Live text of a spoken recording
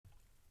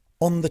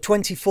On the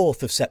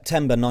 24th of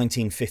September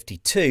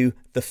 1952,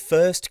 the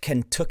first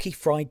Kentucky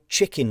Fried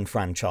Chicken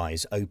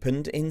franchise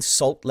opened in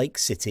Salt Lake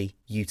City,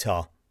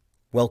 Utah.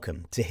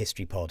 Welcome to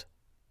History Pod.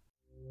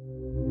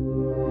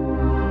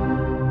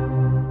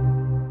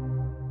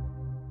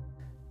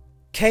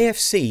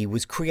 KFC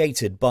was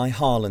created by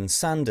Harland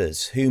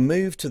Sanders, who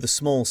moved to the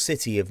small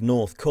city of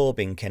North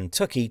Corbin,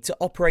 Kentucky to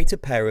operate a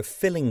pair of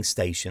filling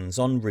stations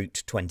on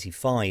Route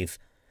 25.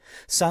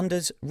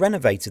 Sanders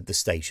renovated the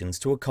stations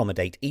to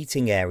accommodate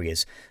eating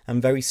areas,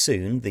 and very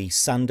soon the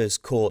Sanders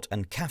Court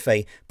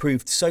Café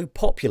proved so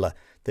popular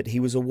that he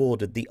was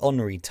awarded the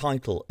honorary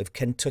title of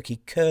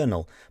Kentucky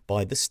Colonel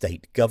by the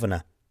state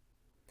governor.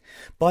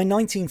 By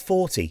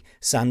 1940,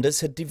 Sanders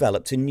had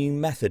developed a new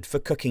method for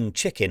cooking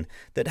chicken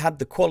that had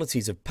the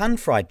qualities of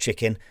pan-fried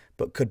chicken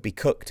but could be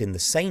cooked in the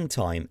same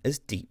time as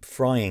deep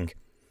frying.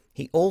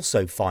 He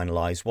also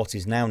finalised what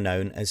is now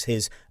known as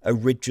his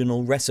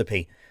original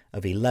recipe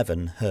of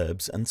 11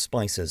 herbs and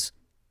spices.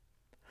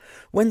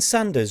 When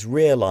Sanders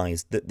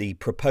realised that the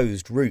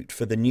proposed route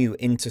for the new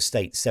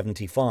Interstate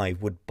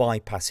 75 would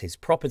bypass his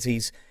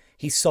properties,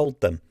 he sold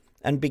them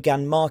and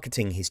began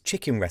marketing his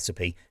chicken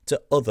recipe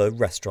to other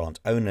restaurant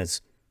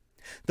owners.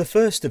 The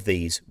first of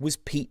these was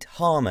Pete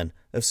Harman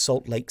of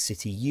Salt Lake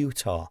City,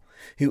 Utah,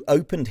 who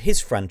opened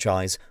his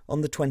franchise on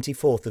the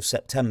 24th of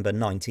September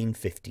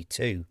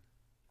 1952.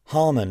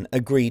 Harman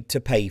agreed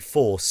to pay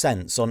 4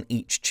 cents on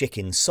each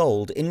chicken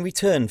sold in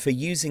return for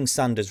using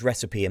Sanders'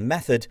 recipe and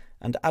method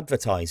and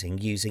advertising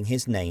using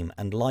his name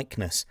and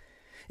likeness.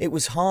 It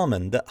was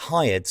Harman that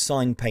hired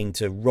sign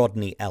painter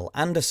Rodney L.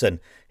 Anderson,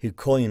 who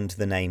coined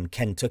the name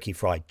Kentucky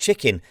Fried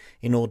Chicken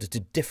in order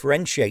to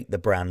differentiate the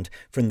brand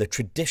from the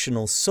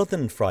traditional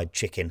southern fried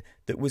chicken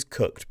that was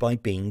cooked by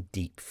being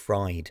deep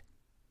fried.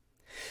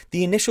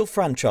 The initial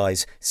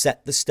franchise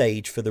set the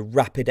stage for the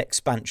rapid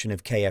expansion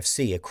of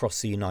KFC across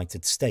the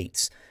United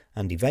States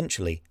and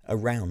eventually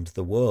around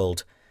the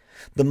world.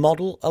 The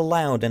model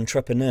allowed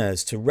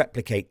entrepreneurs to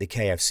replicate the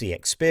KFC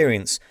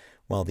experience,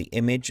 while the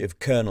image of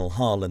Colonel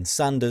Harland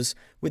Sanders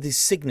with his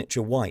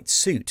signature white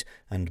suit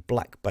and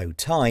black bow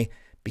tie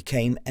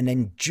became an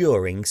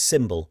enduring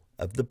symbol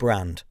of the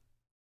brand.